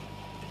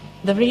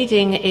The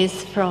reading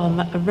is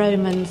from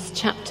Romans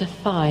chapter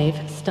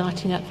 5,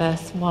 starting at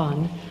verse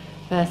 1,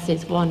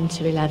 verses 1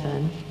 to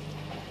 11.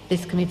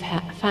 This can be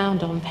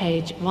found on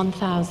page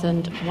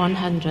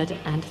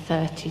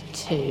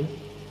 1132.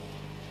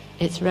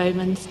 It's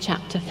Romans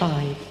chapter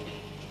 5.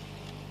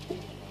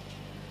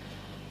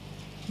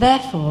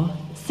 Therefore,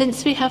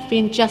 since we have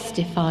been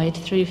justified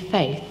through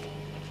faith,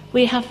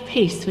 we have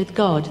peace with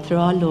God through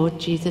our Lord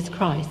Jesus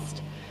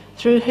Christ,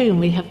 through whom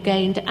we have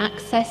gained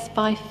access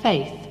by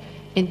faith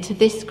into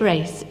this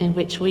grace in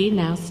which we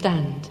now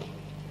stand.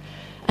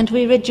 And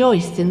we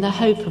rejoice in the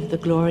hope of the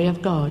glory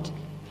of God.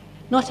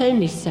 Not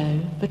only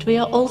so, but we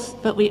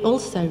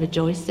also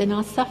rejoice in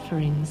our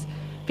sufferings,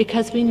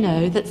 because we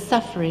know that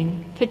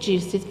suffering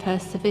produces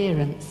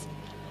perseverance,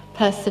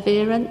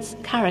 perseverance,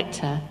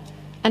 character,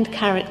 and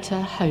character,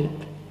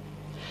 hope.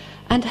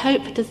 And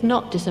hope does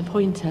not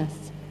disappoint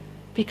us,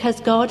 because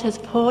God has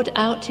poured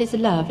out his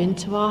love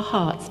into our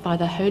hearts by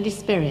the Holy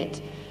Spirit,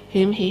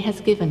 whom he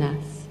has given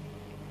us.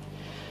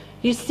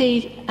 You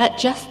see, at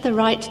just the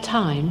right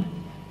time,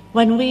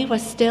 when we were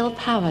still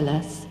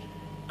powerless,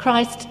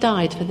 Christ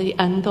died for the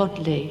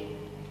ungodly.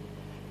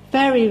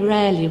 Very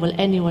rarely will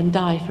anyone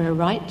die for a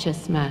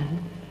righteous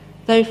man,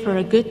 though for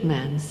a good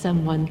man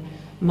someone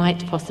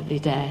might possibly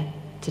dare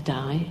to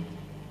die.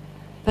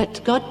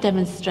 But God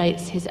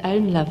demonstrates his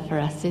own love for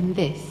us in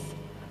this: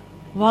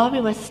 while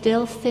we were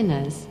still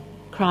sinners,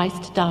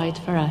 Christ died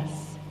for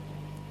us.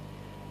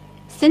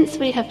 Since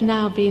we have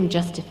now been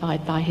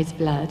justified by his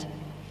blood,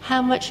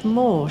 how much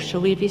more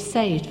shall we be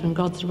saved from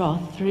God's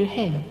wrath through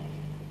him?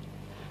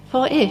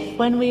 For if,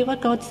 when we were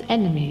God's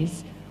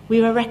enemies,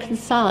 we were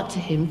reconciled to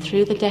him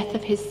through the death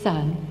of his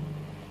Son,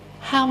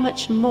 how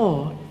much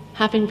more,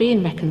 having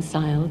been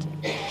reconciled,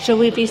 shall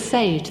we be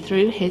saved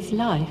through his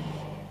life?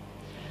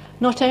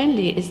 Not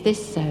only is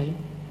this so,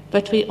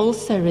 but we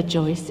also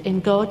rejoice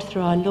in God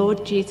through our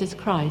Lord Jesus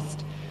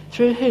Christ,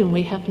 through whom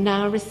we have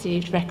now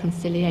received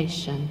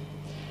reconciliation.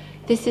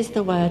 This is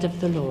the word of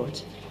the Lord.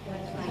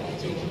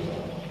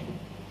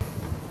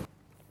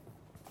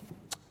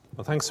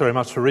 Well, thanks very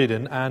much for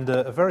reading, and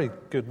a very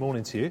good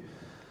morning to you.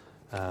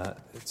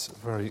 It's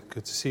very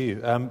good to see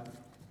you.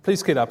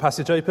 Please keep that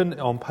passage open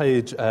on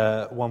page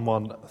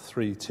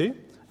 1132,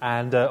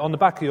 and on the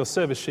back of your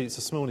service sheets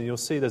this morning you'll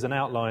see there's an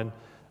outline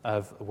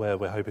of where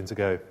we're hoping to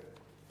go.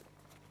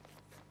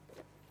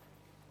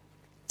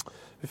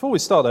 Before we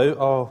start though,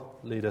 I'll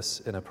lead us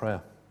in a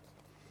prayer.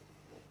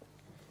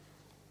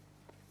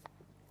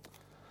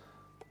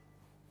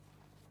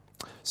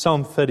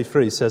 Psalm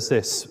 33 says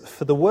this: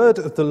 "For the word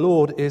of the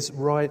Lord is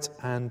right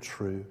and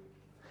true.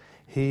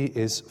 He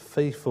is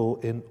faithful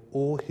in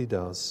all he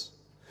does.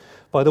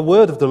 By the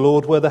word of the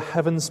Lord were the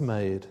heavens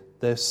made,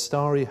 their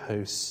starry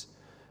hosts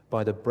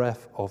by the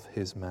breath of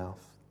his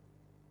mouth."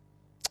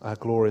 Our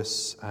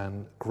glorious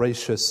and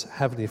gracious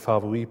Heavenly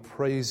Father, we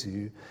praise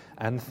you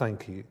and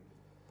thank you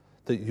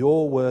that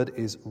your word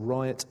is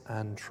right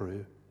and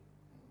true.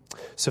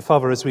 So,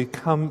 Father, as we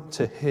come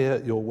to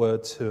hear your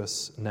word to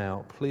us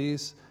now,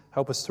 please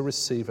help us to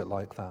receive it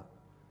like that,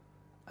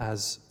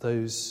 as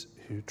those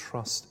who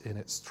trust in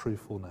its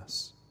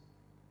truthfulness.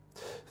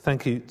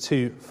 Thank you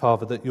too,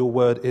 Father, that your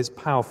word is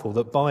powerful,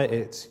 that by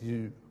it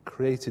you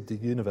created the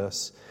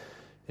universe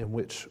in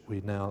which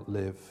we now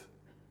live.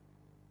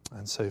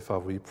 And so,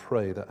 Father, we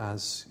pray that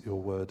as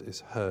your word is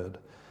heard,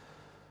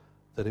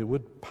 that it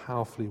would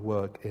powerfully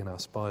work in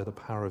us by the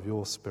power of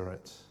your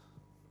Spirit.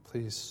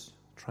 Please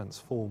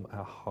transform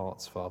our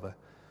hearts, Father,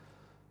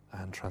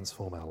 and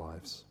transform our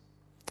lives.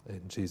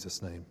 In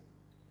Jesus' name,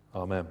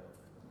 amen.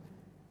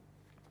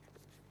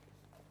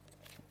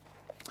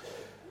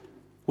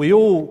 We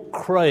all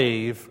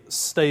crave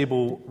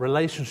stable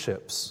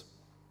relationships,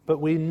 but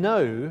we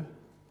know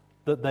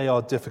that they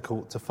are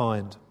difficult to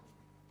find.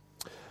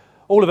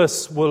 All of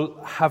us will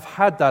have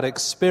had that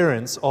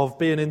experience of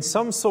being in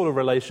some sort of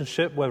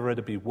relationship, whether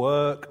it be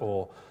work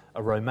or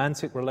a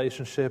romantic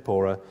relationship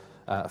or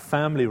a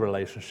family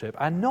relationship,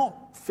 and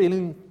not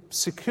feeling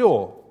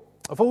secure,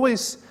 of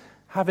always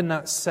having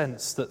that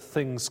sense that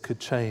things could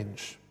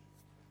change.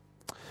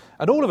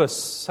 And all of us,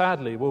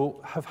 sadly, will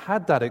have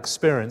had that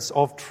experience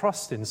of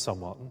trusting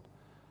someone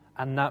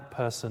and that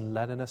person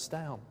letting us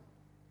down,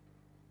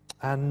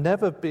 and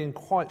never being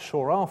quite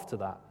sure after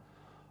that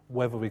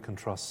whether we can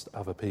trust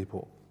other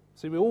people.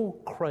 See, we all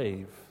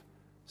crave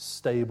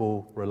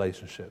stable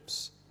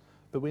relationships,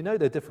 but we know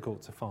they're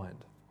difficult to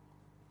find.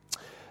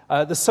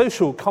 The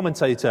social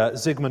commentator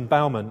Zygmunt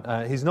Bauman,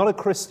 he's not a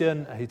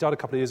Christian, he died a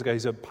couple of years ago,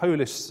 he's a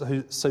Polish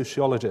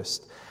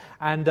sociologist,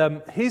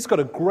 and he's got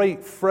a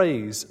great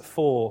phrase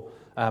for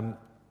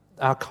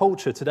our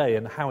culture today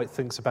and how it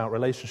thinks about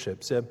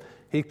relationships.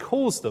 He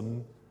calls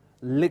them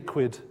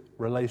liquid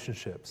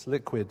relationships.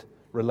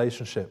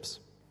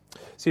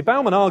 See,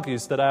 Bauman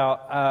argues that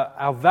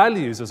our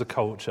values as a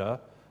culture,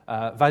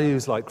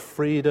 values like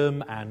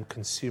freedom and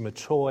consumer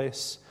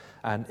choice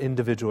and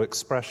individual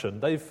expression,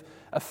 they've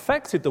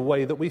affected the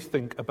way that we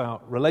think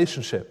about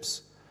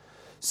relationships.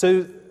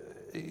 So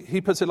he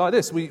puts it like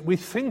this: we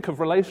think of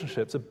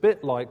relationships a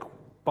bit like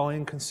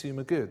buying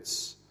consumer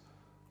goods.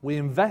 We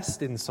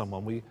invest in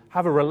someone, we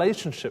have a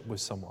relationship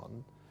with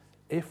someone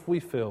if we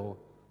feel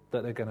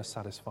that they're going to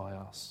satisfy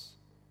us.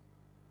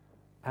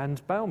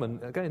 And Bauman,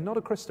 again, not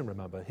a Christian,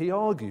 remember, he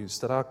argues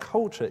that our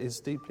culture is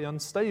deeply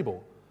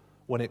unstable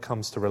when it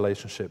comes to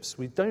relationships.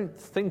 We don't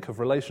think of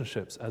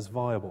relationships as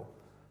viable,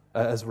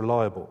 as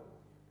reliable,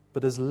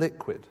 but as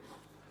liquid,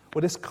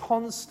 with this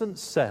constant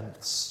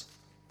sense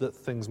that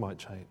things might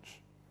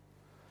change.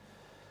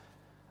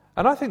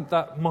 And I think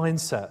that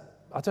mindset,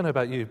 I don't know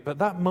about you, but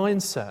that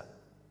mindset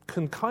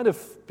can kind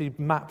of be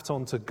mapped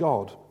onto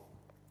God.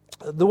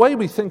 The way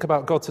we think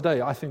about God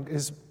today, I think,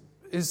 is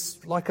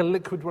like a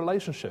liquid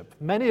relationship.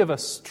 Many of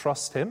us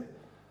trust him,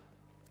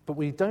 but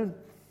we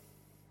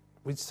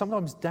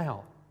sometimes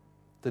doubt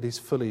that he's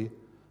fully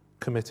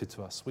committed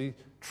to us. We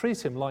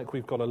treat him like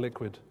we've got a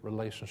liquid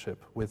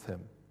relationship with him.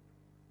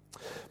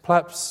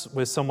 Perhaps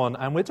we're someone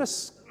and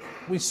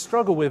we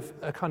struggle with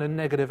a kind of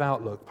negative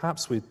outlook.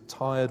 Perhaps we're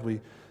tired,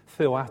 we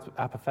feel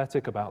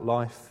apathetic about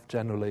life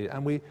generally,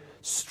 and we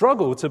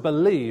struggle to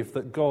believe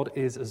that God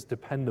is as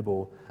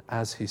dependable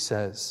as he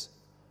says.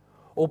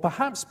 Or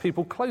perhaps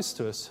people close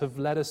to us have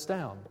let us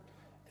down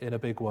in a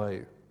big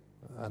way.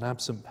 An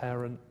absent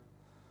parent,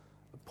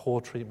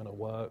 poor treatment at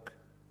work,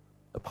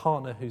 a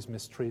partner who's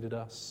mistreated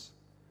us,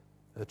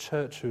 a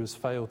church who has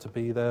failed to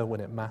be there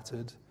when it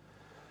mattered.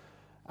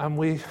 And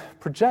we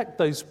project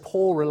those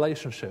poor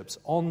relationships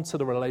onto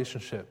the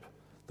relationship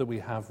that we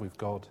have with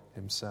God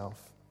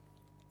himself.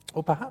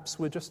 Or perhaps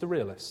we're just a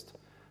realist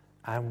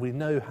and we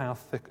know how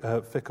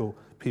fickle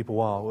people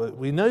are.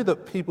 We know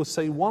that people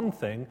say one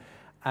thing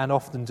and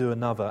often do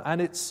another. And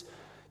it's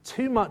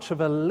too much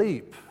of a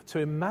leap to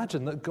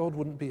imagine that God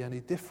wouldn't be any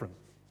different.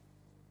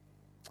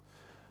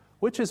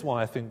 Which is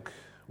why I think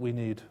we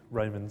need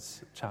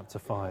Romans chapter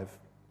 5.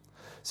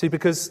 See,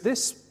 because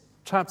this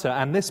chapter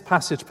and this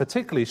passage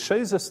particularly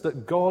shows us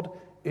that God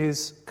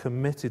is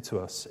committed to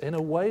us in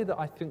a way that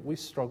I think we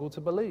struggle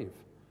to believe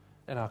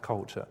in our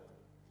culture.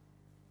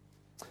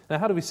 Now,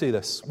 how do we see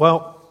this?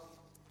 Well,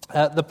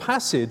 the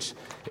passage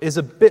is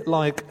a bit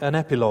like an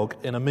epilogue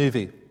in a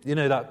movie. You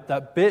know,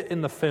 that bit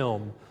in the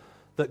film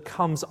that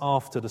comes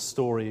after the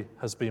story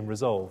has been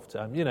resolved.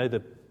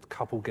 The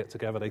couple get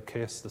together, they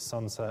kiss, the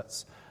sun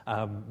sets,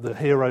 the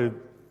hero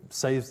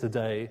saves the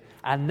day,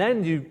 and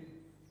then you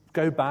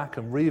go back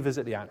and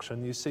revisit the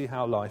action, you see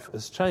how life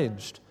has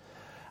changed.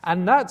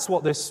 And that's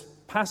what this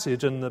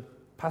passage and the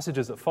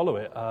passages that follow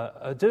it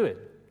are doing.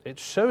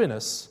 It's showing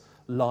us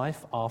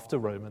life after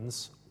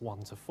Romans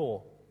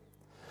 1-4.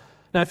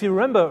 Now, if you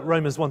remember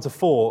Romans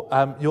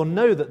 1-4, you'll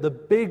know that the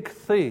big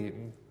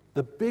theme,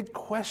 the big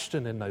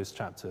question in those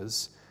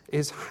chapters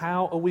is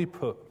how are we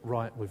put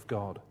right with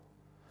God?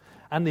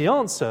 And the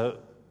answer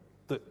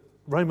that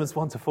Romans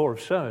 1-4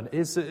 have shown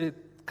is that it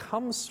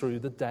comes through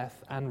the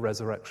death and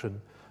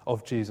resurrection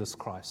of Jesus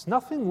Christ.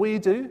 Nothing we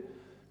do,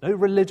 no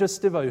religious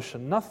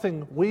devotion,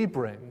 nothing we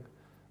bring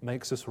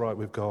makes us right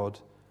with God.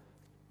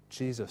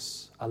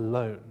 Jesus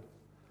alone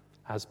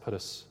has put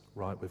us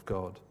right with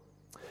God.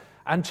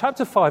 And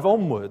chapter 5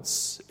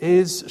 onwards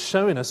is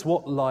showing us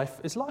what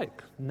life is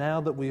like now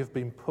that we have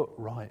been put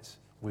right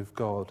with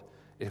God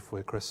if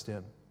we're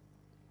Christian.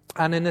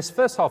 And in this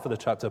first half of the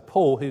chapter,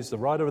 Paul, who's the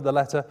writer of the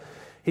letter,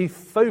 he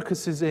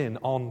focuses in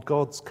on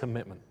God's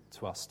commitment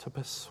to us, to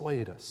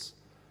persuade us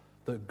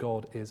that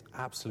God is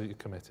absolutely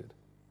committed.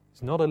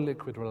 It's not a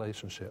liquid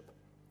relationship.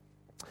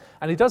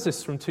 And he does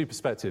this from two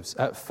perspectives.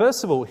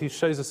 First of all, he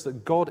shows us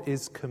that God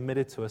is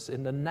committed to us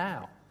in the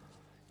now,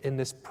 in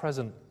this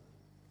present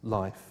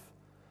life.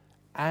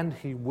 And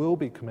he will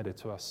be committed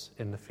to us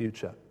in the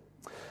future.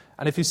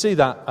 And if you see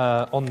that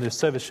on the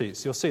service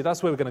sheets, you'll see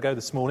that's where we're going to go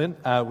this morning.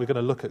 We're going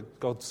to look at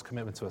God's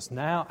commitment to us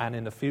now and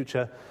in the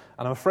future.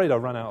 And I'm afraid I'll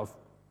run out of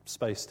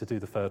space to do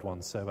the third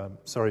one, so I'm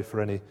sorry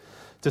for any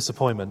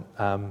disappointment.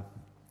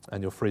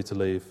 And you're free to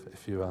leave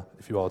if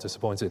you are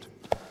disappointed.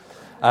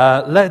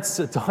 Let's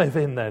dive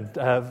in then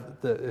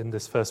in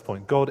this first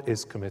point. God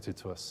is committed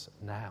to us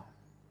now.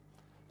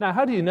 Now,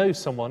 how do you know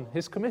someone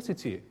is committed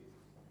to you?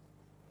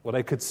 Well,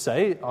 they could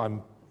say,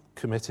 I'm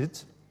committed,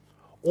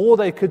 or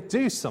they could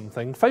do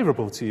something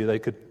favorable to you. They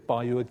could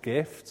buy you a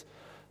gift.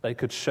 They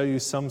could show you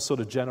some sort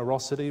of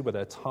generosity with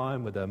their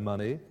time, with their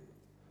money.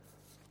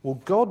 Well,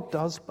 God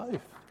does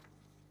both.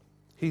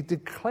 He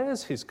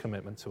declares his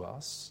commitment to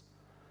us,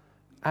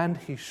 and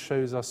he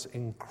shows us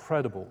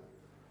incredible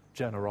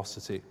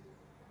generosity.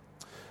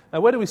 Now,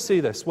 where do we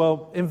see this?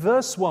 Well, in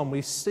verse 1,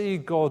 we see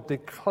God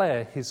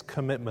declare his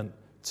commitment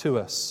to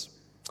us.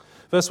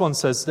 Verse 1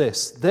 says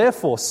this,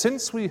 "Therefore,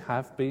 since we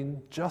have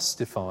been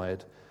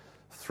justified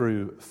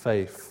through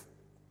faith."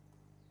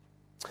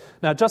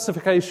 Now,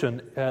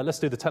 justification, let's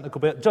do the technical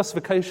bit.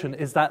 Justification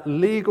is that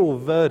legal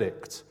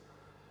verdict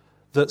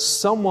that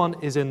someone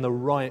is in the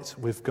right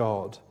with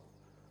God.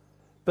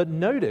 But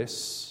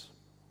notice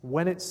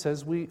when it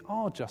says we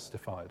are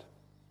justified.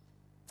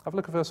 Have a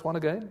look at verse 1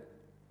 again.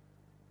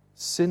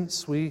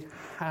 Since we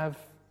have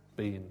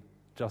been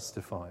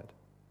justified.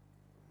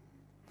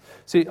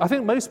 See, I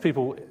think most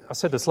people, I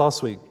said this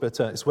last week, but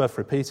it's worth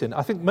repeating.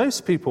 I think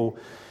most people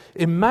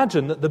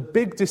Imagine that the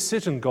big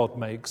decision God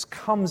makes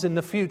comes in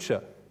the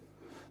future.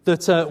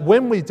 That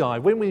when we die,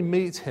 when we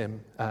meet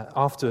him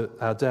after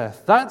our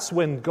death, that's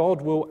when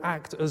God will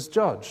act as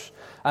judge.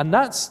 And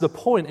that's the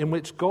point in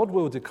which God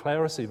will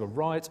declare us either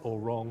right or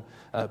wrong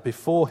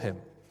before him.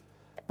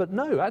 But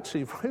no,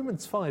 actually,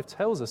 Romans 5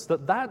 tells us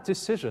that that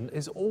decision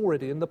is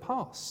already in the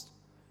past.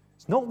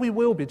 It's not we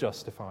will be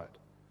justified.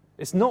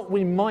 It's not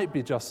we might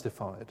be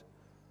justified,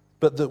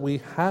 but that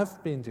we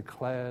have been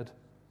declared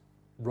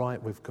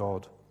right with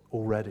God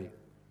already.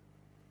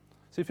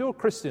 So if you're a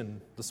Christian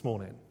this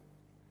morning,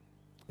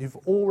 you've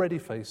already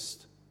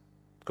faced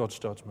God's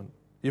judgment.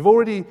 You've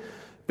already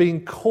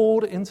been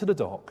called into the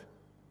dock.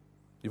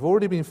 You've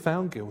already been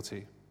found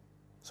guilty.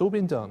 It's all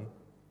been done.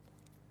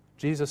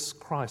 Jesus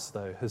Christ,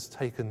 though, has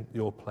taken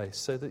your place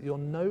so that you're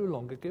no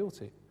longer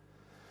guilty.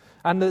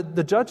 And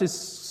the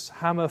judge's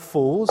hammer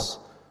falls,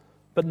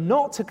 but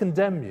not to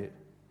condemn you,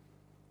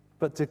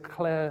 but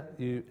declare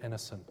you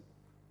innocent.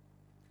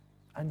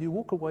 And you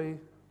walk away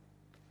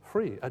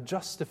free, a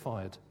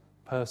justified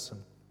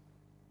person.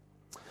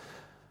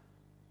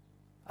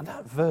 And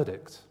that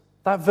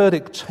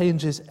verdict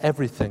changes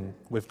everything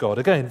with God.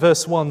 Again,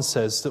 verse 1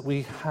 says that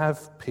we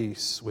have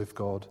peace with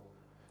God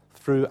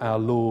through our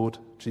Lord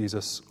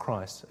Jesus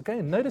Christ.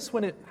 Again, notice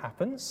when it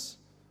happens,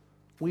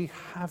 we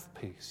have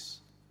peace.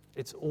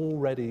 It's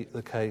already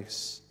the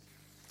case.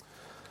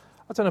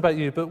 I don't know about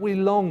you, but we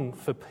long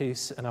for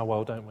peace in our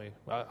world, don't we?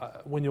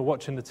 When you're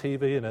watching the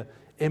TV and an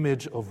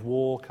image of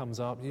war comes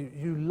up,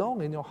 you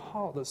long in your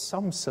heart that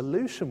some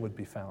solution would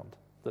be found,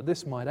 that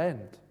this might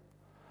end.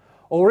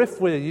 Or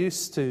if we're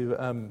used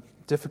to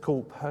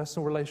difficult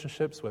personal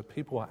relationships where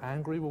people are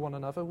angry with one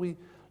another, we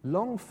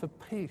long for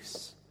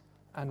peace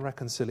and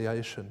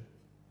reconciliation.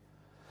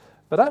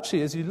 But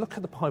actually, as you look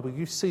at the Bible,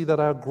 you see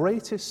that our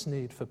greatest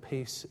need for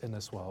peace in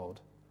this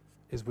world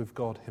is with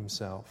God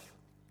himself.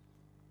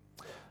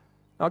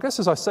 Now, I guess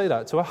as I say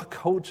that, to our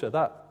culture,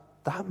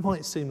 that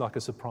might seem like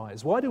a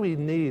surprise. Why do we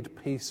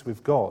need peace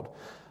with God?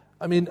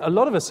 I mean, a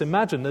lot of us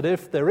imagine that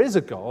if there is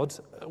a God,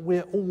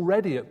 we're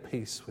already at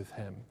peace with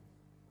him.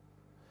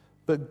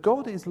 But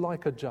God is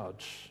like a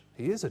judge.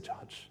 He is a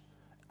judge.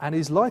 And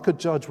he's like a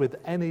judge with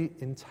any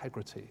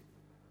integrity.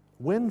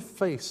 When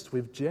faced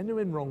with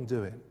genuine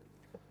wrongdoing,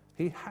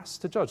 he has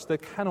to judge. There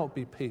cannot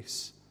be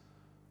peace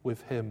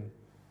with him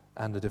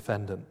and the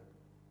defendant.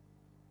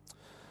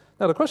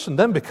 Now the question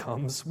then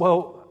becomes,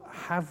 well,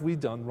 have we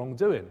done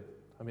wrongdoing?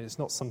 I mean, it's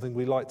not something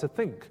we like to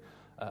think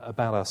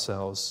about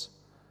ourselves.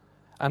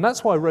 And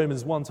that's why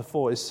Romans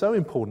 1-4 is so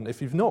important.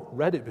 If you've not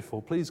read it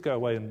before, please go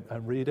away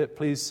and read it.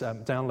 Please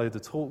download the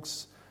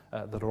talks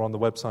that are on the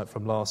website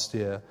from last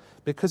year,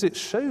 because it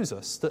shows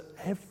us that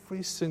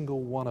every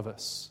single one of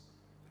us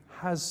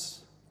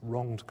has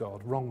wronged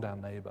God, wronged our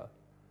neighbour,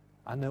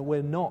 and that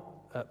we're not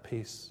at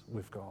peace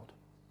with God.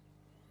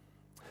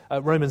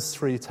 Romans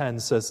 3:10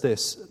 says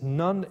this,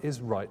 "None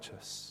is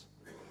righteous.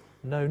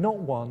 No, not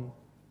one.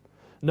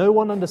 No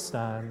one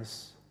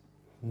understands.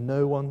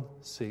 No one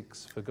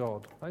seeks for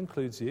God." That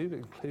includes you, it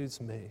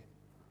includes me.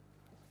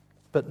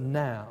 But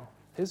now,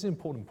 here's the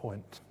important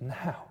point.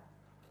 Now,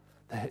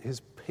 there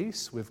is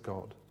peace with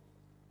God.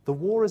 The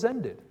war has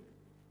ended.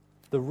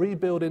 The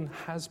rebuilding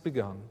has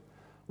begun.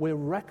 We're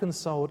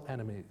reconciled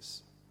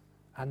enemies.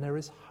 And there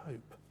is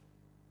hope.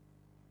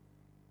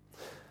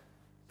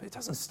 But it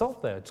doesn't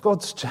stop there.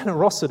 God's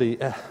generosity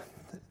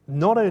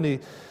not only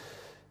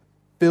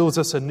builds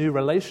us a new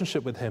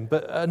relationship with him,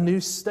 but a new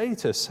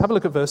status. Have a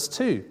look at verse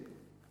 2.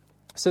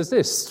 It says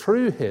this,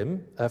 through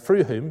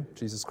whom,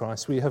 Jesus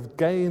Christ, we have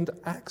gained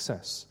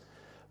access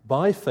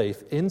by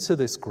faith into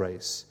this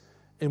grace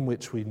in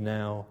which we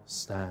now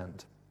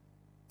stand.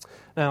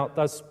 Now,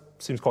 that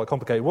seems quite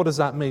complicated. What does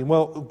that mean?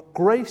 Well,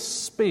 grace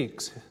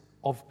speaks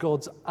of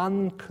God's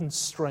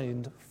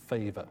unconstrained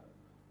favour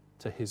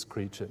to his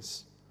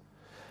creatures.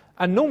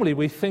 And normally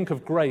we think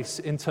of grace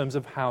in terms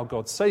of how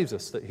God saves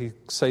us, that he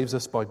saves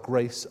us by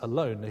grace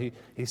alone.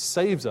 He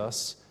saves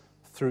us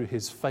through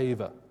his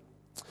favour.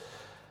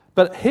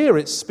 But here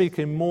it's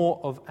speaking more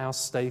of our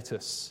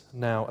status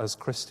now as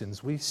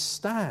Christians. We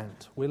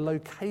stand, we're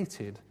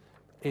located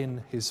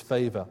in his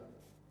favour.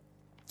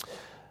 A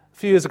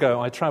few years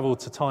ago I travelled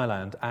to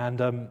Thailand,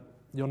 and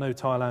you'll know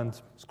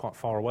Thailand is quite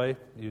far away.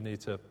 You need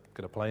to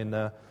get a plane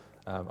there,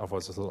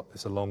 otherwise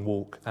it's a long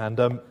walk. And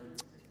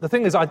the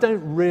thing is, I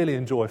don't really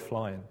enjoy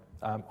flying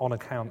on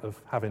account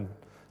of having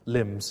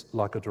limbs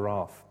like a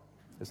giraffe.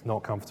 It's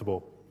not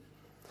comfortable.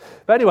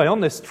 But anyway,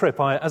 on this trip,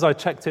 as I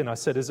checked in, I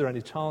said, is there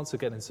any chance of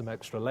getting some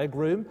extra leg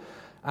room?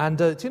 And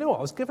do you know what?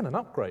 I was given an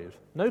upgrade.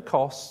 No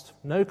cost,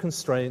 no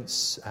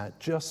constraints,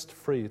 just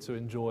free to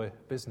enjoy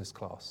business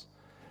class.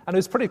 And it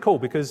was pretty cool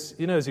because,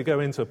 you know, as you go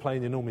into a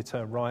plane, you normally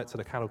turn right to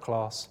the cattle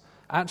class.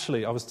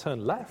 Actually, I was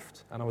turned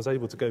left, and I was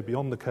able to go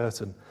beyond the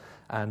curtain.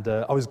 And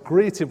I was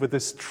greeted with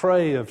this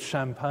tray of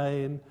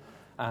champagne,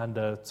 and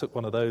took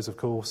one of those, of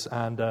course,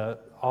 and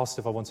asked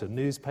if I wanted a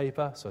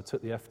newspaper. So I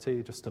took the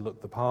FT just to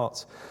look the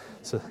part.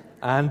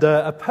 And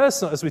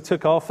as we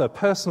took off, a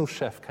personal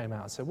chef came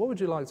out and said, "What would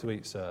you like to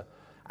eat, sir?"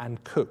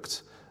 and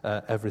cooked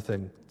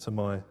everything to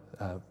my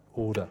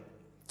order.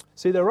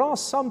 See, there are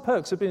some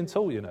perks of being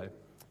tall,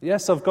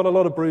 Yes, I've got a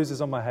lot of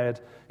bruises on my head.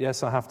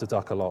 Yes, I have to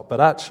duck a lot.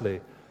 But actually,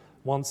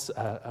 once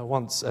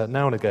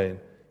now and again,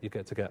 you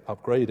get to get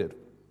upgraded.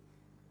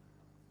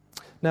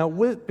 Now,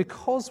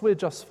 because we're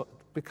justified,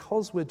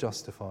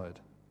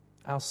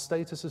 our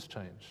status has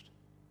changed.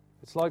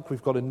 It's like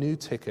we've got a new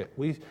ticket.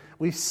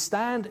 We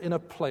stand in a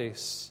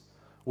place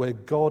where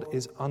God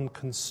is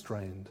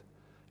unconstrained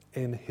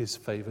in his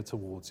favor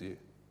towards you.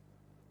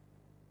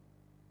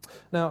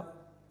 Now,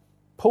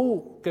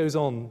 Paul goes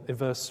on in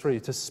verse 3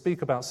 to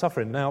speak about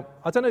suffering. Now,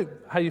 I don't know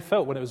how you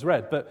felt when it was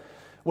read, but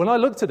when I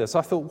looked at this,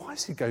 I thought, why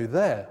does he go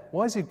there?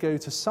 Why does he go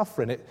to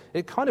suffering?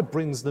 It kind of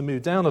brings the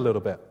mood down a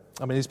little bit.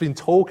 I mean, he's been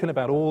talking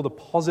about all the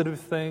positive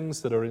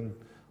things that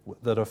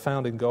are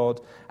found in God,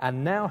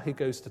 and now he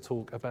goes to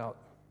talk about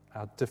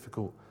our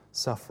difficult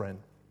suffering.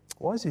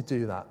 Why does he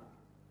do that?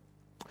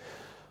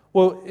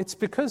 Well, it's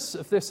because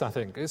of this, I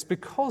think. It's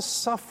because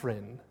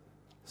suffering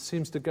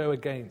seems to go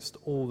against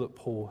all that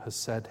Paul has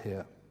said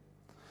here.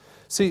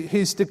 See,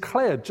 he's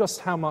declared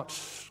just how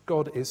much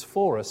God is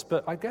for us,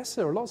 but I guess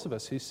there are lots of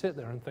us who sit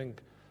there and think,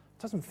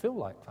 it doesn't feel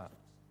like that.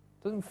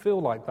 It doesn't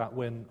feel like that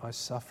when I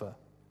suffer.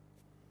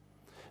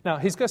 Now,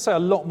 he's going to say a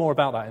lot more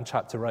about that in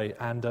chapter 8,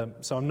 and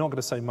so I'm not going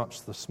to say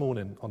much this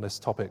morning on this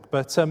topic.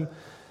 But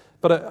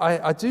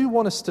I do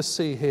want us to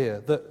see here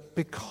that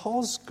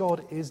because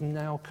God is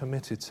now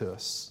committed to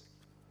us,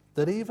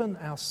 that even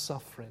our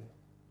suffering,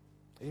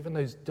 even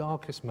those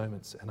darkest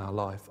moments in our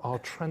life, are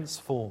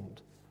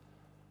transformed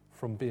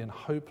from being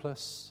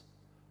hopeless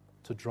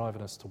to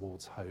driving us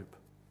towards hope.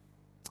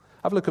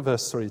 Have a look at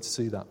verse 3 to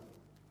see that.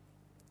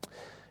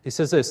 He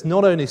says this,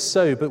 not only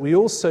so, but we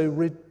also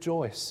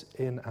rejoice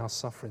in our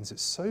sufferings.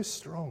 It's so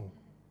strong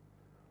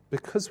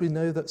because we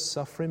know that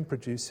suffering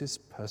produces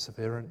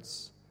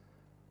perseverance,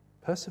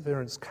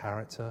 perseverance,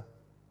 character,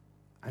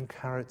 and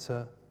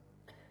character,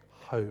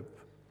 hope.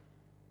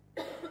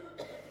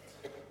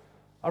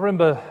 I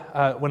remember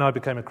when I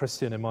became a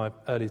Christian in my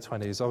early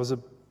 20s, I was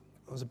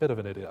a bit of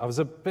an idiot. I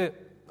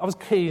was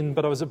keen,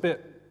 but I was a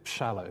bit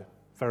shallow,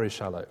 very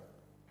shallow.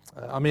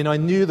 I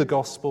knew the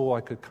gospel,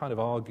 I could kind of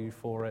argue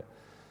for it.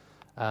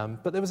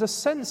 But there was a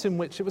sense in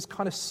which it was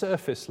kind of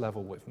surface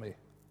level with me.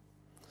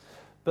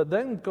 But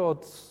then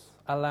God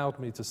allowed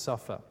me to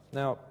suffer.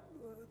 Now,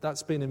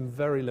 that's been in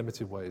very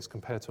limited ways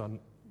compared to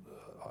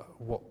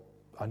what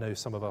I know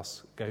some of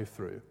us go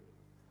through.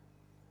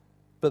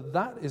 But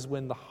that is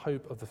when the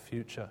hope of the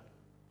future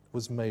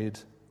was made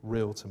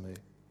real to me.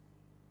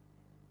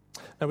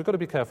 Now, we've got to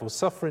be careful.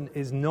 Suffering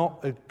is not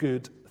a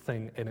good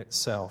thing in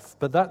itself.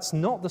 But that's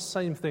not the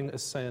same thing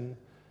as saying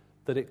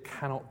that it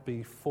cannot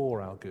be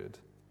for our good.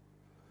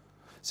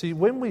 See,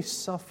 when we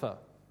suffer,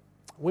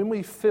 when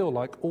we feel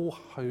like all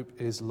hope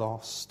is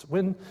lost,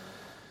 when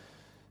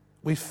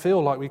we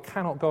feel like we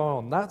cannot go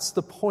on, that's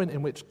the point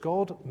in which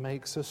God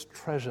makes us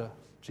treasure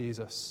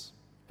Jesus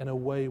in a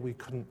way we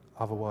couldn't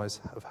otherwise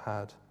have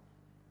had.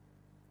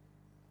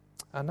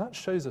 And that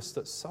shows us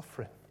that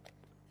suffering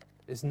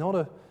is not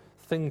a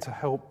thing to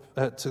help,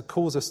 to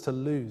cause us to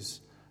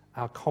lose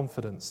our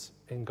confidence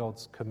in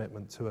God's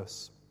commitment to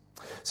us.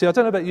 See, I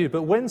don't know about you,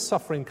 but when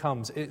suffering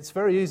comes, it's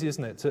very easy,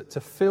 isn't it,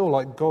 to feel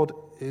like God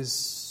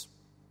is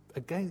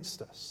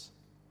against us,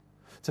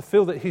 to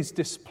feel that he's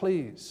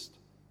displeased.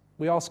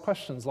 We ask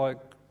questions like,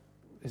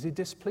 is he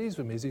displeased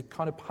with me? Is he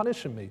kind of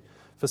punishing me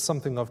for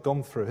something I've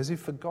gone through? Has he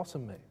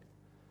forgotten me?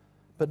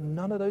 But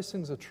none of those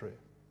things are true.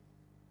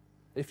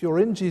 If you're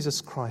in Jesus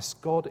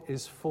Christ, God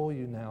is for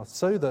you now,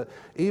 so that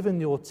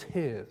even your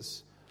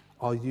tears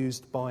are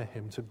used by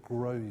him to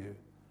grow you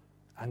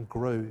and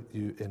grow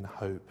you in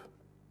hope.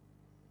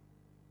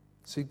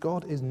 See,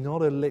 God is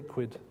not a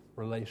liquid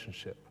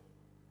relationship.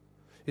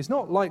 He's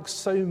not like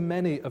so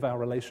many of our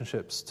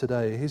relationships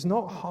today. He's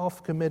not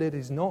half committed.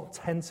 He's not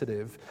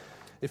tentative.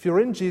 If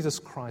you're in Jesus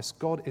Christ,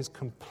 God is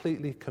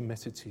completely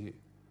committed to you.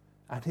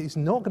 And he's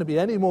not going to be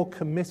any more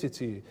committed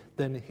to you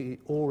than he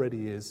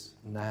already is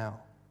now.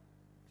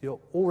 You're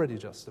already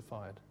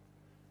justified.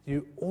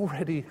 You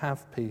already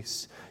have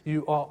peace.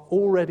 You are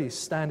already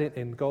standing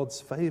in God's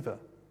favor.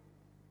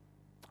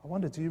 I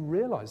wonder, do you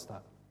realize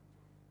that?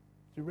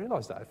 Do you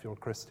realize that if you're a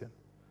Christian?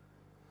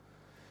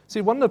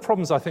 See, one of the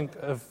problems, I think,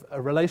 of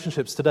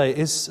relationships today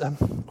is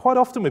quite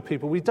often with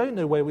people, we don't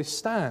know where we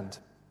stand.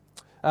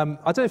 I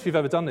don't know if you've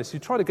ever done this. You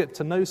try to get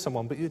to know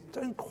someone, but you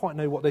don't quite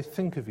know what they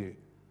think of you.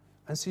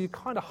 And so you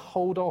kind of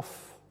hold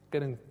off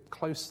getting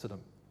close to them,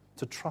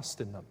 to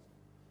trust in them.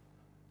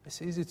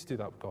 It's easy to do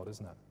that with God,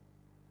 isn't it?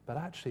 But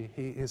actually,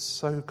 he is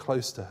so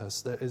close to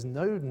us, there is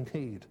no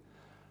need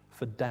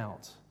for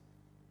doubt.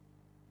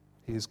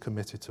 He is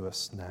committed to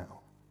us now.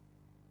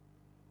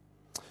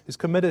 He's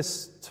committed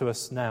to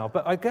us now.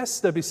 But I guess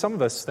there'd be some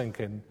of us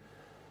thinking,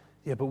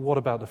 yeah, but what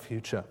about the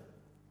future?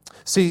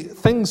 See,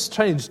 things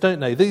change, don't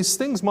they? These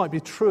things might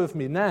be true of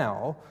me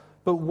now,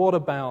 but what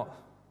about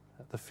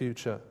the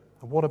future?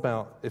 And what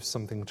about if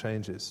something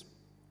changes?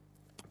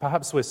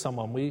 Perhaps we're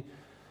someone we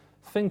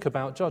think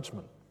about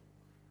judgment.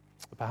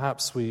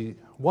 Perhaps we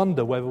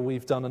wonder whether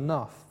we've done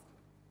enough.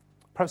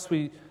 Perhaps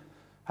we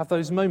Have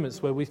those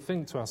moments where we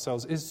think to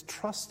ourselves, is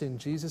trust in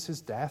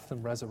Jesus' death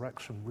and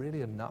resurrection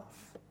really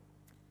enough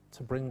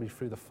to bring me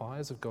through the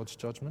fires of God's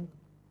judgment?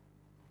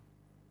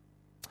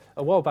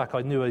 A while back,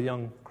 I knew a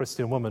young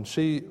Christian woman.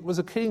 She was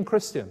a keen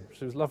Christian.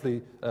 She was a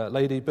lovely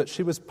lady, but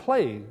she was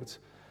plagued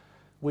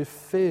with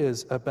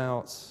fears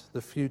about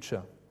the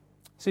future.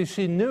 See,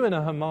 she knew in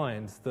her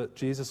mind that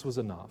Jesus was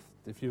enough.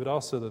 If you had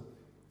asked her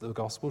the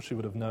gospel, she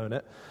would have known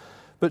it.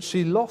 But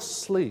she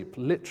lost sleep,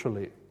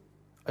 literally,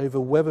 over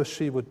whether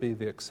she would be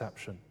the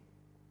exception,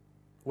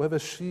 whether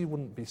she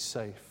wouldn't be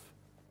safe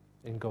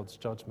in God's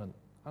judgment.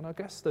 And I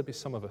guess there'd be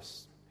some of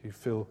us who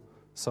feel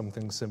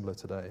something similar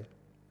today.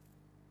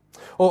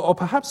 Or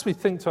perhaps we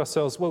think to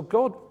ourselves, well,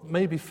 God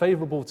may be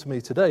favorable to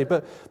me today,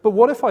 but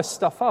what if I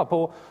stuff up?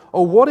 Or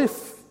what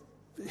if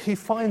he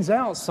finds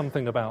out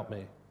something about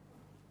me?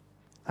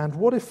 And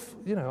what if,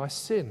 I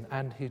sin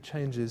and he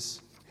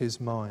changes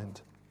his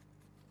mind?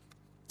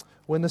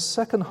 Well, in the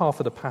second half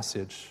of the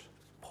passage,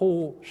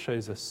 Paul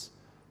shows us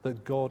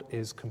that God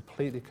is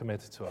completely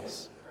committed to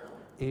us,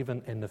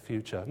 even in the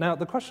future. Now,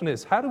 the question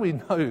is, how do we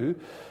know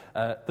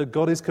that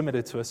God is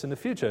committed to us in the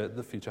future?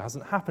 The future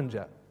hasn't happened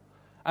yet.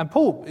 And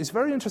Paul is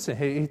very interesting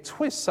here. He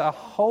twists our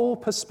whole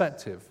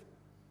perspective.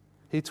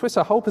 He twists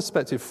our whole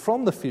perspective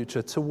from the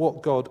future to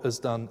what God has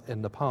done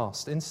in the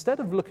past. Instead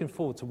of looking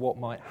forward to what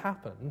might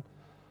happen,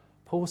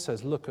 Paul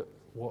says, look at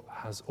what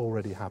has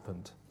already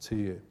happened to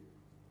you.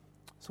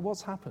 So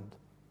what's happened?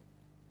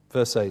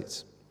 Verse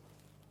 8.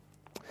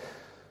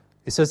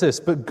 He says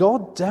this, but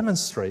God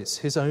demonstrates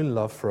his own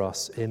love for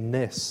us in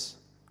this.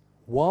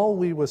 While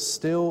we were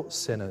still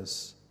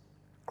sinners,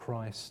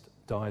 Christ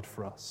died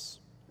for us.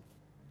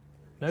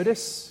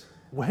 Notice,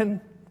 when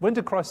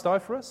did Christ die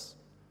for us?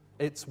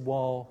 It's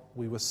while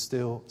we were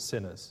still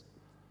sinners.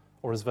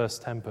 Or as verse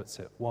 10 puts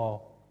it,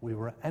 while we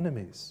were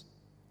enemies.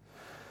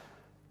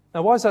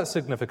 Now, why is that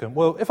significant?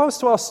 Well, if I was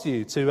to ask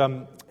you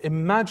to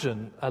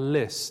imagine a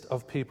list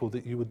of people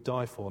that you would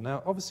die for.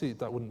 Now, obviously,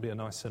 that wouldn't be a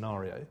nice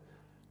scenario.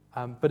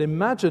 But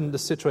imagine the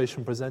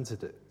situation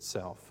presented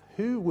itself.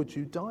 Who would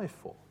you die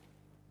for?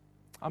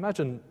 I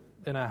imagine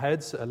in our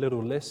heads a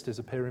little list is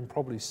appearing,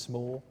 probably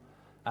small,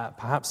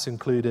 perhaps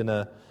including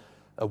a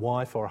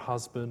wife or a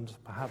husband,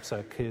 perhaps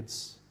our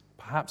kids,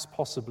 perhaps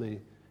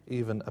possibly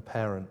even a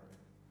parent.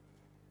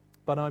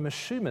 But I'm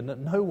assuming that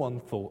no one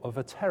thought of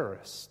a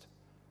terrorist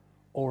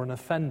or an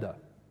offender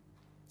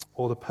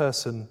or the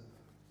person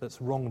that's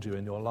wronged you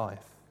in your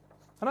life.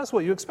 And that's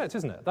what you expect,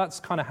 isn't it? That's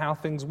kind of how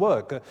things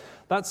work.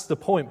 That's the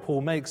point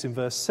Paul makes in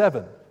verse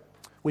 7.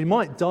 We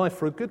might die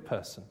for a good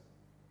person,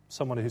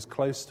 someone who's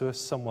close to us,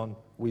 someone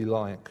we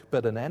like.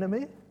 But an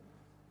enemy?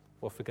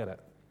 Well, forget it.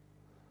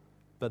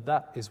 But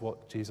that is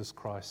what Jesus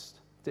Christ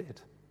did.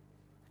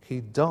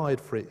 He died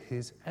for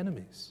his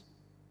enemies.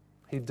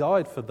 He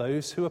died for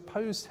those who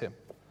opposed him.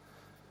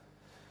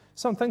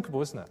 It's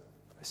unthinkable, isn't it?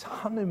 It's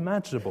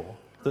unimaginable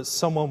that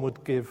someone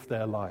would give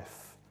their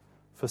life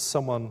for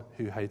someone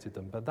who hated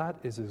them. But that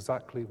is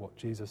exactly what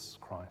Jesus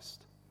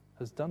Christ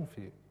has done for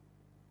you.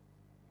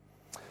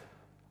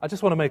 I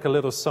just want to make a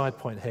little side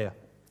point here,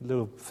 a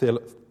little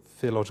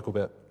theological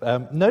bit.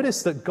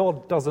 Notice that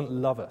God doesn't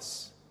love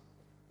us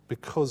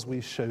because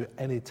we show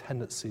any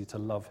tendency to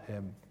love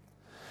him.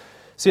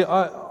 See,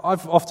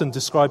 I've often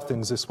described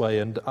things this way,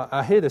 and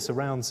I hear this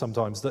around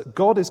sometimes, that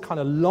God is kind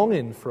of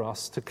longing for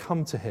us to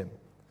come to him,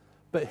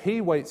 but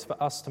he waits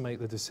for us to make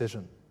the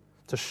decision,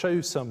 to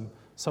show some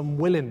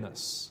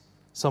willingness,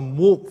 some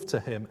warmth to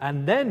him,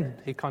 and then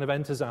he kind of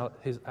enters our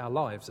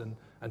lives and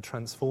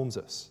transforms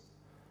us.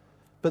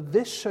 But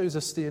this shows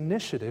us the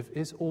initiative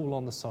is all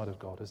on the side of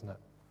God, isn't it?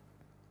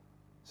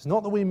 It's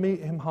not that we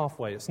meet him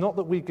halfway. It's not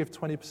that we give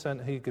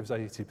 20%, he gives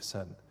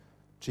 80%.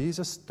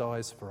 Jesus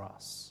dies for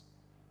us,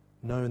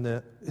 knowing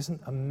there isn't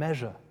a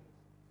measure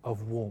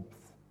of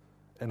warmth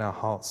in our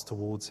hearts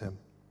towards him.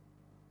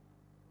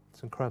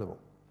 It's incredible.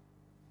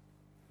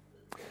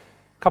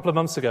 A couple of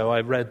months ago,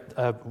 I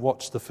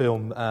watched the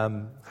film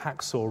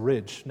Hacksaw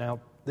Ridge.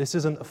 Now, this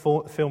isn't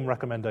a film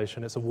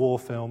recommendation. It's a war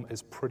film.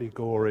 It's pretty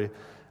gory.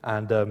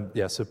 And,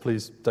 so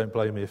please don't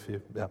blame me if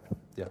you...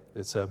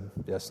 it's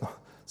not...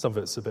 Some of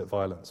it's a bit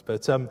violent,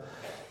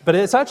 but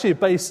it's actually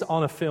based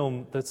on a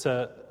film that's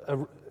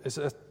it's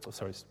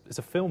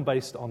a film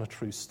based on a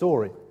true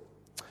story.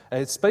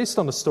 It's based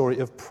on the story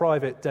of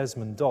Private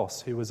Desmond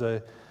Doss, who was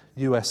a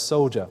U.S.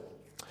 soldier.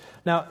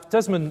 Now,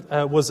 Desmond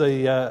was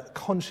a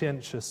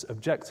conscientious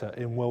objector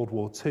in World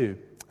War II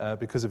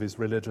because of his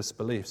religious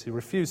beliefs. He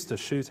refused to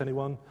shoot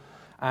anyone,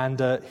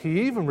 and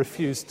he even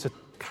refused to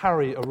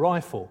carry a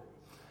rifle.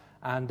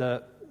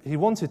 And he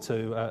wanted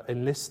to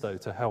enlist, though,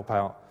 to help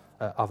out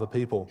other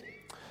people.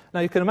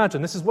 Now, you can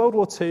imagine, this is World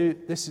War II.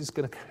 This is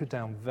going to go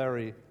down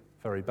very,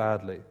 very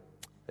badly.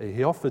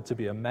 He offered to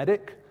be a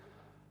medic,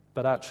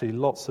 but actually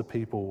lots of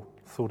people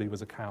thought he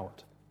was a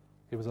coward.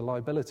 He was a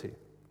liability.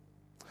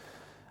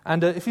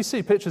 And if you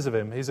see pictures of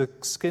him, he's a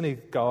skinny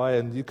guy,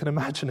 and you can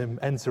imagine him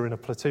entering a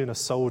platoon of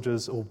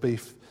soldiers all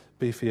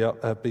beefed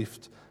up,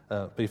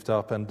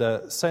 and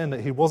saying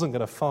that he wasn't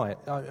going to fight.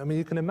 I mean,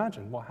 you can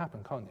imagine what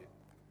happened, can't you?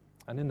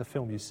 And in the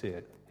film you see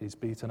it. He's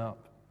beaten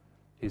up,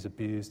 he's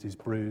abused, he's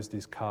bruised,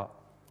 he's cut.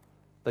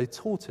 They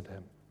taunted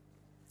him.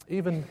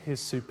 Even his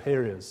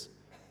superiors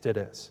did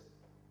it.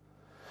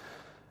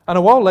 And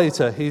a while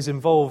later, he's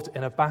involved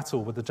in a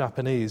battle with the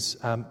Japanese,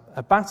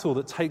 a battle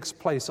that takes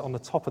place on the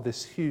top of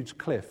this huge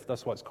cliff.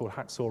 That's why it's called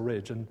Hacksaw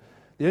Ridge. And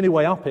the only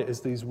way up it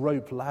is these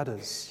rope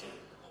ladders.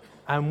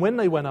 And when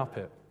they went up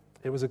it,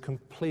 it was a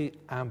complete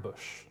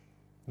ambush.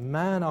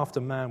 Man after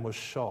man was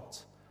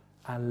shot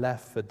and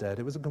left for dead.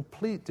 It was a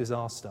complete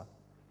disaster.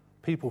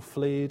 People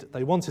fled.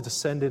 They wanted to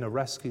send in a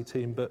rescue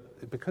team,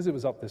 but because it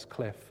was up this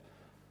cliff,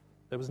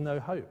 there was no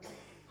hope.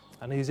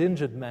 And these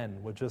injured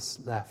men were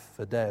just left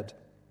for dead.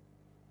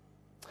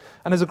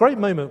 And there's a great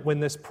moment when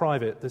this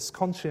private, this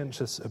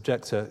conscientious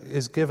objector,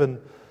 is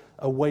given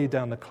a way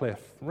down the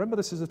cliff. Remember,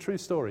 this is a true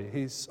story.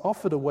 He's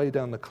offered a way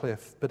down the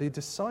cliff, but he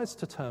decides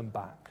to turn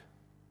back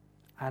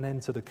and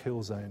enter the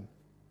kill zone.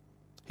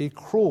 He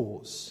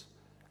crawls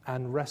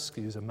and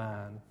rescues a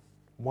man,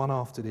 one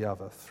after the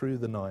other, through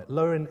the night,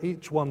 lowering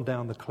each one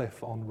down the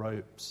cliff on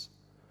ropes.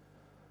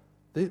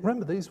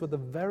 Remember, these were the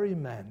very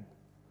men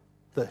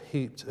that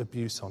heaped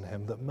abuse on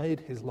him, that made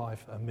his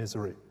life a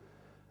misery.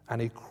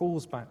 And he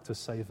crawls back to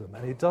save them.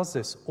 And he does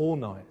this all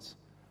night.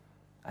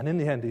 And in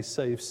the end, he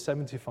saves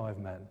 75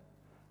 men.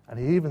 And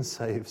he even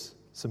saves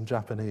some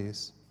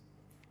Japanese.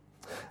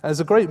 And there's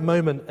a great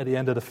moment at the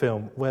end of the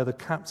film where the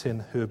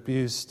captain who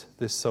abused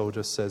this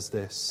soldier says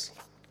this: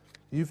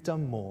 "You've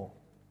done more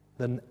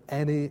than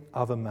any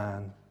other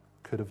man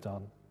could have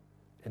done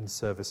in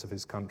service of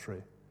his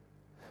country.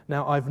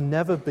 Now, I've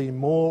never been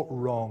more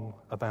wrong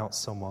about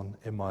someone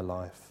in my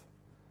life.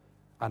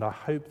 And I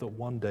hope that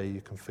one day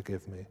you can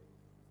forgive me."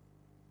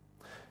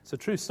 It's a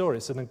true story.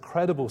 It's an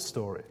incredible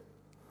story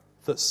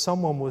that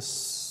someone who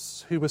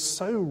was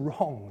so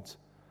wronged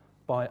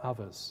by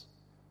others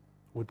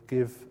would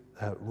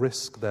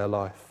risk their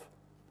life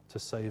to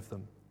save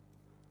them.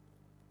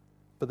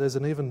 But there's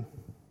an even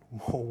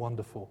more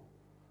wonderful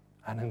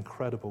and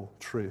incredible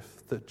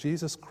truth that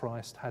Jesus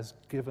Christ has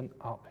given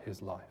up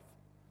his life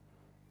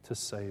to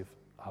save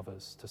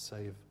others, to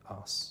save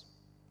us.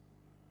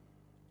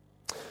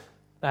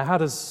 Now, how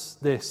does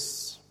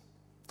this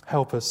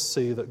help us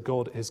see that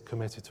God is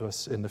committed to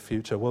us in the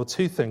future? Well,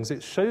 two things.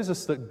 It shows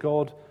us that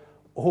God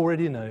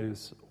already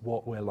knows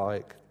what we're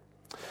like.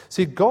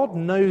 See, God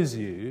knows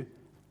you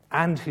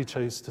and he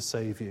chose to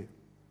save you.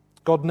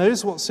 God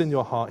knows what's in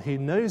your heart. He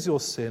knows your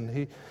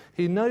sin.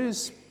 He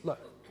knows,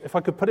 if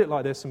I could put it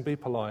like this and be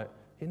polite,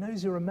 he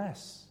knows you're a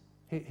mess.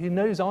 He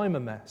knows I'm a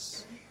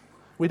mess.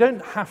 We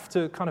don't have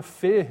to kind of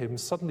fear him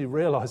suddenly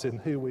realizing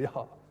who we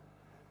are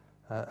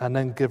and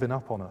then giving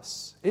up on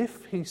us.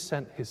 If he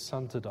sent his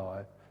son to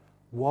die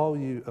while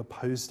you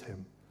opposed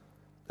him,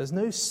 there's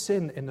no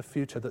sin in the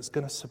future that's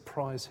going to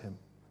surprise him.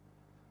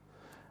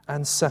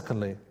 And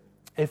secondly,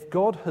 if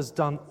God has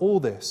done all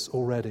this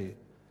already,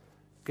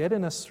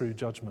 getting us through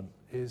judgment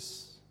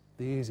is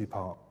the easy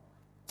part.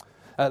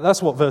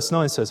 That's what verse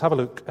 9 says. Have a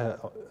look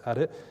at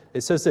it.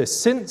 It says this: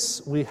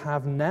 "Since we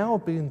have now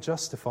been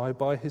justified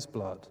by his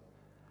blood,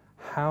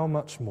 how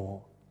much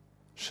more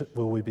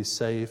will we be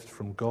saved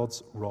from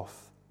God's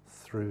wrath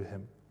through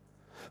him?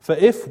 For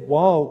if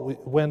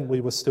when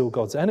we were still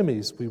God's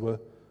enemies, we were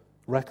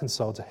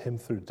reconciled to him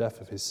through the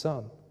death of his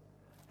son,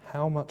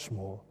 how much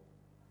more,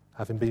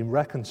 having been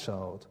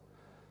reconciled,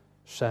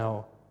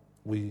 shall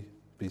we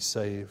be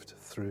saved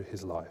through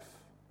his life?"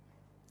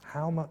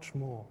 How much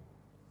more?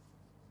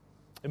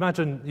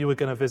 Imagine you were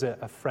going to visit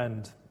a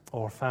friend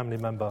or a family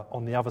member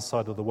on the other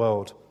side of the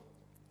world.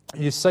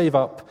 You save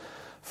up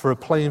for a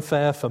plane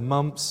fare for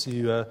months,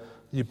 you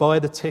buy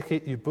the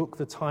ticket, you book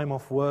the time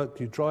off work,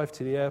 you drive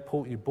to the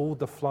airport, you board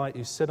the flight,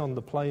 you sit on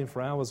the plane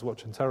for hours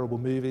watching terrible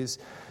movies,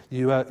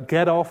 you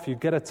get off, you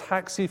get a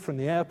taxi from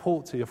the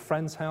airport to your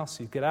friend's house,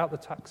 you get out the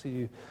taxi,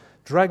 you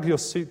drag your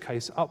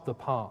suitcase up the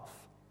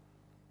path.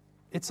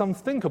 It's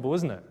unthinkable,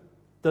 isn't it,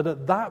 that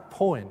at that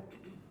point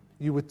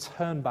you would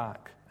turn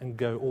back and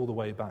go all the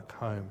way back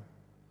home.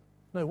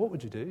 No, what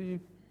would you do? You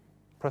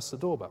press the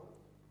doorbell.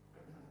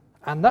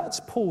 And that's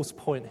Paul's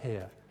point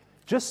here.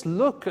 Just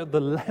look at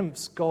the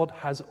lengths God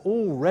has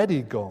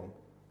already gone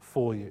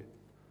for you.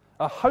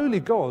 A holy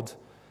God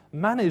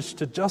managed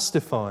to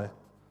justify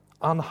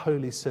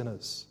unholy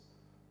sinners.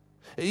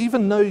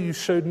 Even though you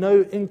showed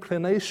no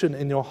inclination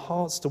in your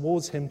hearts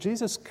towards him,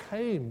 Jesus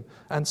came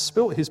and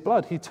spilt his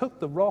blood. He took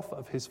the wrath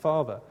of his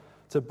Father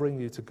to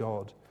bring you to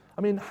God.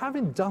 I mean,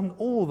 having done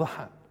all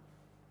that,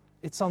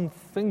 it's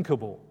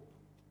unthinkable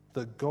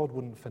that God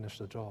wouldn't finish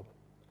the job.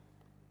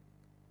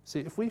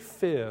 See, if we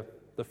fear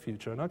the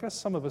future, and I guess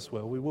some of us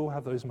will, we will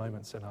have those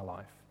moments in our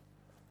life,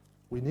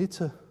 we need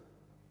to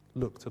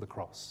look to the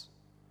cross.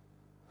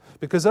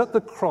 Because at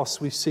the cross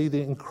we see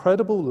the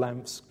incredible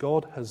lengths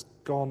God has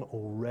gone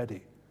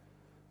already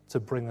to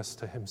bring us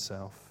to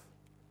himself.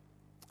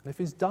 And if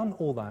he's done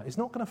all that, he's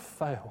not going to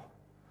fail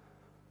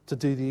to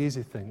do the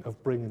easy thing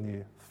of bringing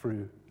you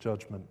through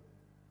judgment.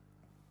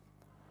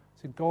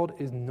 See, God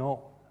is not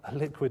a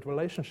liquid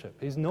relationship.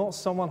 He's not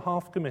someone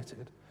half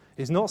committed.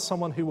 He's not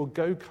someone who will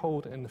go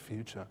cold in the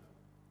future.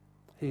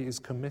 He is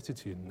committed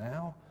to you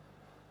now,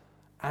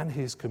 and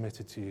he is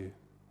committed to you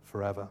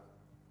forever.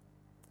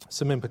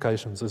 Some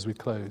implications as we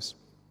close.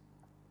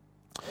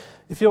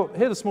 If you're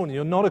here this morning,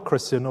 you're not a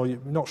Christian, or you're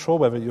not sure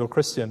whether you're a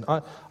Christian,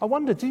 I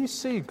wonder, do you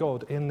see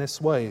God in this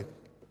way?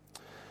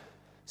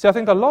 See, I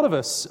think a lot of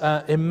us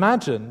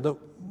imagine that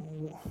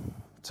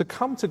to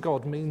come to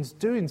God means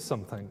doing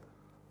something,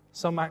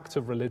 some act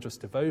of religious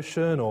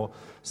devotion or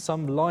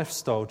some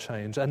lifestyle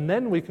change, and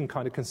then we can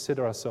kind of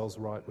consider ourselves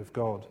right with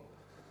God.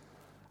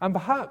 And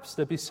perhaps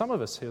there'd be some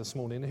of us here this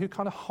morning who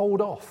kind of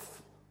hold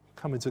off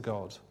coming to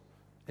God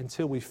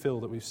until we feel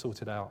that we've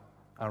sorted out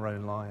our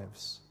own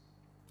lives.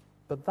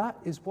 But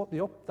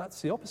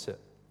that's the opposite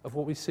of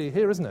what we see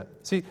here, isn't it?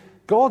 See,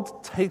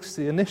 God takes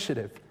the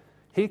initiative.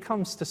 He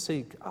comes to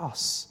seek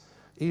us,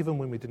 even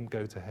when we didn't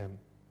go to him.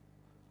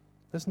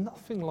 There's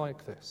nothing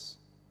like this.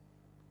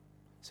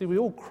 See, we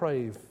all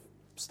crave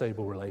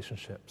stable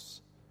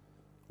relationships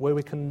where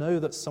we can know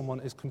that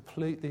someone is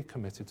completely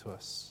committed to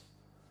us.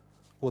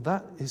 Well,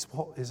 that is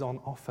what is on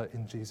offer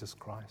in Jesus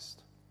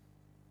Christ.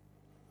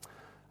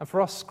 And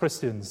for us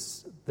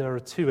Christians, there are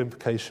two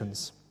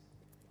implications.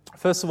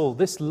 First of all,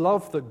 this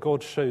love that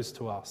God shows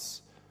to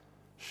us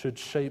should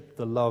shape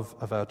the love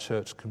of our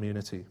church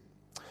community.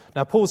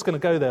 Now, Paul's going to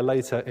go there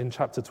later in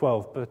chapter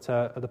 12, but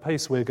at the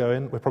pace we're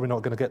going, we're probably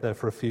not going to get there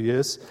for a few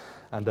years,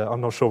 and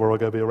I'm not sure where I'll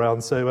go be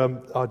around,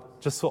 so I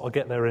just thought I'd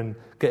get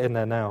in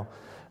there now.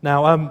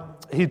 Now,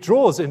 he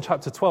draws in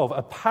chapter 12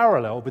 a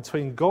parallel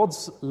between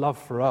God's love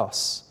for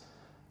us,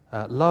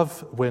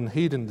 love when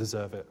he didn't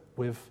deserve it,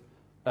 with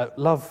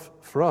love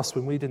for us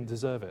when we didn't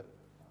deserve it,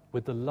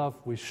 with the love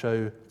we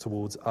show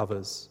towards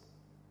others.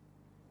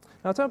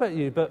 Now, I don't know about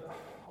you, but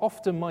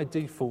often my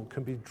default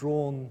can be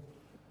drawn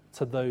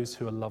to those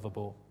who are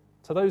lovable,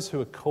 to those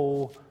who are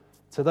cool,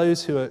 to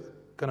those who are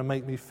going to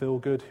make me feel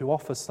good, who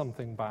offer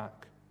something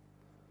back.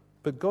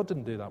 But God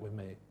didn't do that with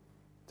me,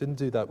 didn't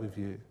do that with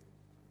you.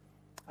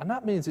 And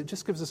that means it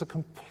just gives us a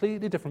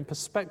completely different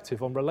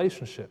perspective on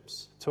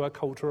relationships to our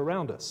culture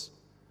around us.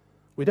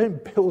 We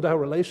don't build our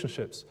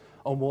relationships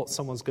on what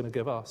someone's going to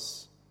give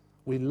us.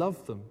 We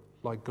love them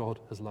like God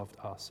has loved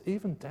us,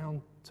 even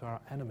down to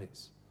our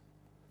enemies.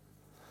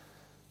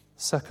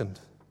 Second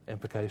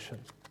implication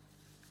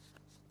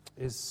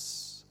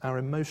is our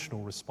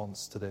emotional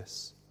response to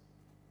this.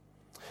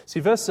 See,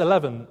 verse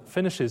 11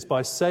 finishes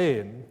by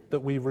saying that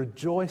we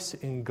rejoice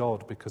in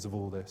God because of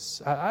all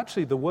this.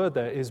 Actually, the word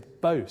there is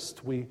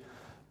boast. We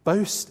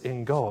boast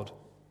in God.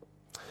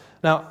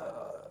 Now,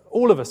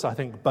 all of us, I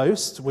think,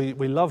 boast. We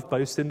love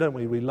boasting, don't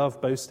we? We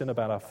love boasting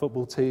about our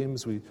football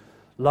teams. We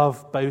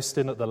love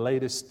boasting at the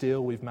latest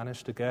deal we've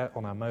managed to get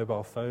on our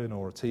mobile phone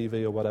or a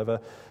TV or whatever.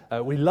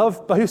 We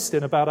love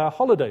boasting about our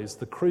holidays,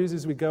 the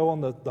cruises we go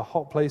on, the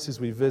hot places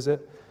we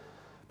visit.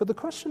 But the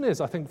question is,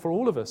 I think, for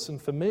all of us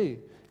and for me,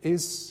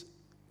 is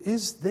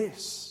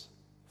this,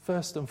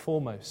 first and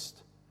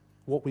foremost,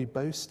 what we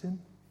boast in?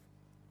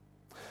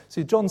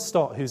 See, John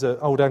Stott, who's an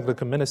old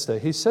Anglican minister,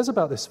 he says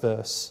about this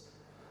verse,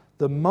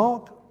 the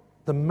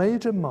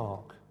major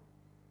mark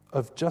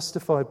of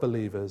justified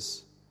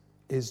believers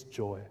is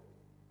joy,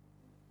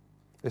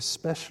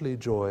 especially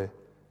joy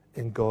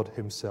in God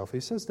himself.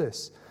 He says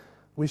this,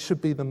 we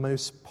should be the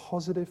most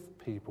positive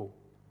people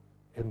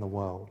in the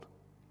world.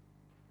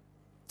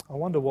 I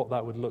wonder what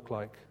that would look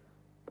like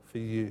for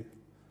you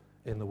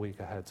in the week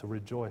ahead, to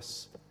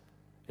rejoice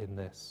in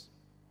this.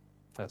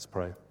 Let's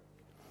pray.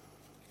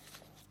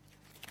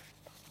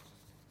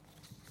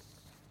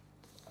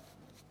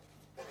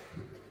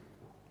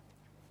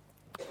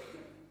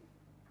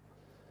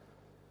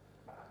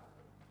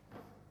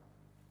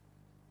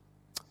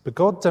 But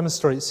God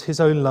demonstrates his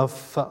own love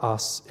for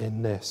us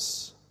in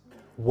this.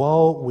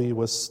 While we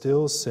were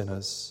still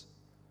sinners,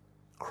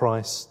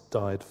 Christ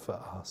died for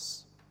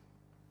us.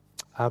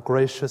 Our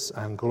gracious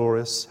and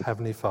glorious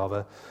Heavenly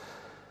Father,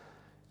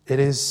 it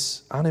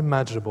is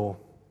unimaginable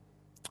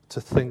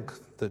to think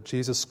that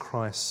Jesus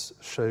Christ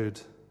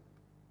showed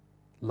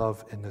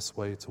love in this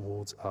way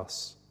towards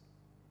us.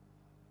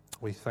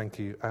 We thank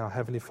you, our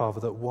Heavenly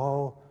Father, that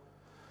while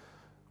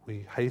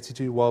we hated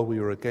you, while we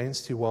were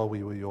against you, while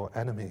we were your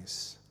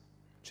enemies,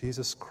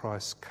 Jesus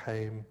Christ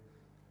came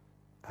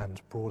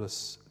and brought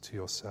us to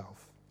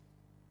yourself.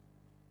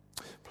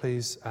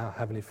 Please, our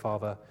Heavenly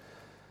Father,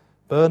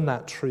 burn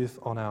that truth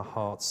on our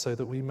hearts so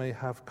that we may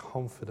have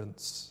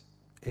confidence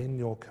in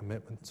your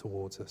commitment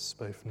towards us,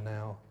 both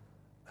now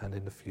and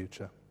in the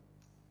future.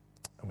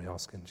 And we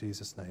ask in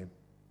Jesus' name,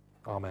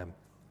 amen.